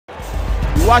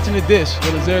watching The Dish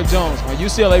with Lazeric Jones on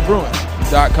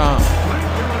UCLABruins.com.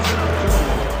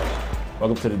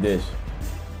 Welcome to The Dish.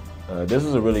 This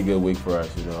was a really good week for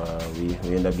us. We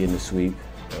ended up getting the sweep.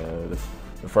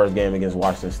 The first game against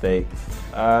Washington State.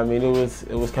 I mean, it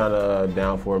was kind of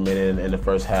down for a minute in the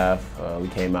first half. We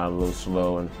came out a little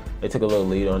slow, and they took a little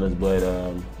lead on us, but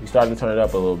we started to turn it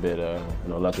up a little bit.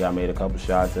 Luckily I made a couple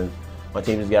shots, and my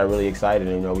team just got really excited,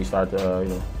 and we started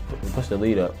to push the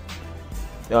lead up.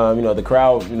 The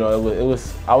crowd,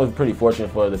 I was pretty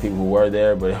fortunate for the people who were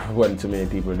there, but there wasn't too many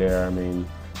people there. I mean,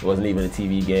 it wasn't even a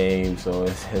TV game, so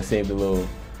it seemed a little,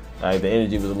 like the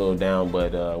energy was a little down,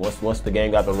 but once the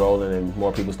game got to rolling and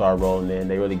more people started rolling in,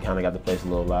 they really kind of got the place a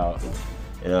little loud.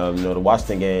 And the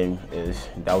Washington game,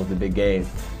 that was the big game.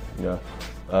 It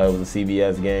was a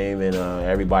CBS game, and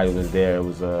everybody was there. It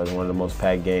was one of the most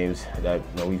packed games that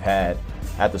we've had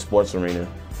at the sports arena.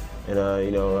 And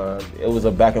it was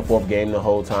a back and forth game the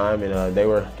whole time, and they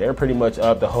were pretty much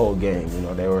up the whole game.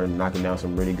 They were knocking down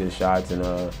some really good shots,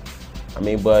 and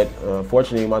but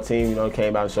fortunately my team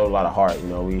came out and showed a lot of heart.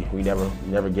 We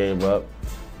never gave up,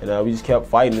 and we just kept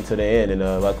fighting until the end, and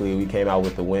luckily we came out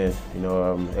with the win.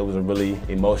 It was a really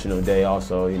emotional day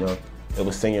also. It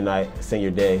was senior night,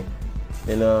 senior day.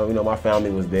 And my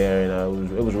family was there,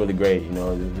 and it was really great.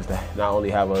 Just to not only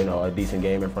have a decent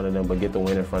game in front of them, but get the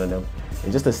win in front of them,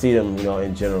 and just to see them,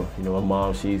 in general. My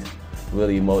mom, she's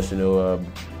really emotional.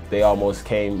 They almost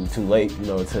came too late,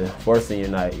 for senior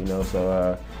night.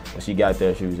 So when she got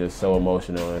there, she was just so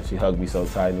emotional, and she hugged me so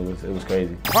tight, and it was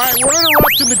crazy. All right, we're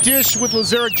interrupting The Dish with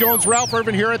Lazeric Jones, Ralph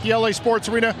Irvin here at the LA Sports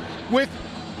Arena with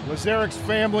Lazeric's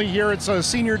family here. It's a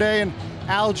senior day, and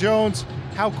Al Jones.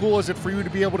 How cool is it for you to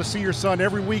be able to see your son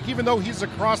every week? Even though he's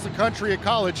across the country at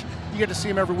college, you get to see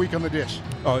him every week on The Dish.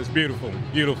 Oh, it's beautiful,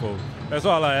 beautiful. That's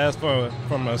all I ask for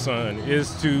from my son,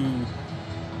 is to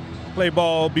play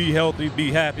ball, be healthy, be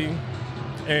happy.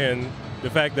 And the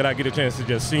fact that I get a chance to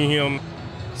just see him,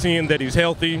 seeing that he's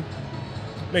healthy,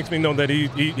 makes me know that he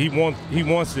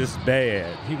wants this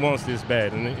bad. He wants this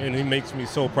bad, and he makes me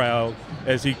so proud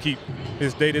as he keeps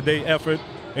his day-to-day effort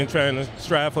in trying to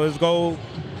strive for his goal.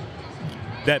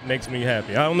 That makes me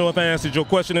happy. I don't know if I answered your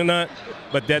question or not,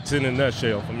 but that's in a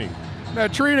nutshell for me. Now,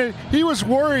 Trina, he was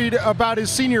worried about his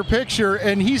senior picture,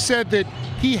 and he said that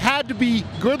he had to be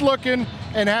good-looking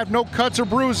and have no cuts or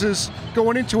bruises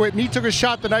going into it, and he took a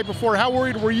shot the night before. How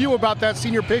worried were you about that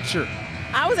senior picture?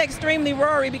 I was extremely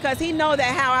worried because he knows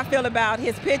that how I feel about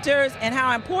his pictures and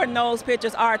how important those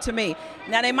pictures are to me.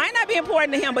 Now, they might not be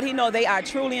important to him, but he knows they are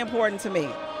truly important to me.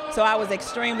 So I was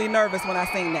extremely nervous when I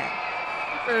seen that.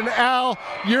 And Al,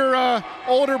 your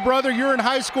older brother, you're in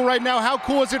high school right now. How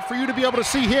cool is it for you to be able to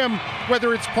see him,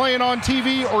 whether it's playing on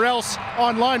TV or else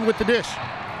online with The Dish?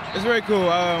 It's very cool.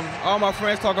 All my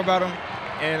friends talk about him,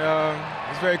 and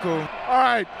it's very cool. All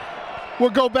right, we'll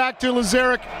go back to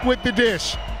Lazeric with The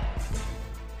Dish.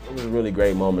 It was a really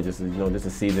great moment just to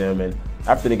see them, and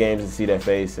after the games to see their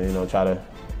face, and try to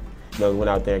went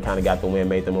out there and kind of got the win,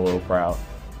 made them a little proud.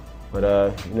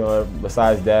 But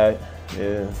besides that,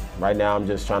 right now I'm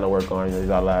just trying to work on these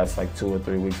our last like 2 or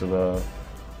 3 weeks of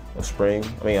spring.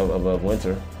 Of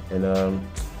winter, and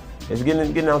it's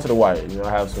getting down to the wire. I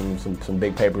have some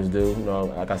big papers due.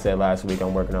 Like I said last week,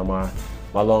 I'm working on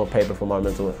my long paper for my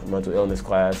mental illness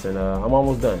class, and I'm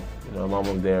almost done. I'm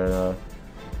almost there, and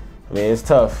it's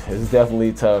tough. It's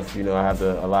definitely tough. I have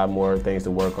a lot more things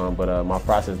to work on, but my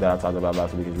process that I talked about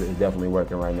last week is definitely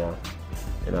working right now.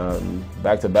 And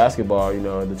back to basketball,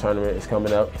 the tournament is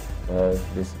coming up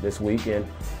this week, and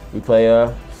we play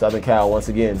Southern Cal once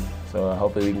again. So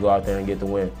hopefully we can go out there and get the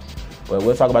win. But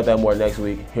we'll talk about that more next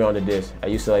week here on The Dish at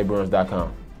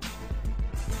UCLABruins.com.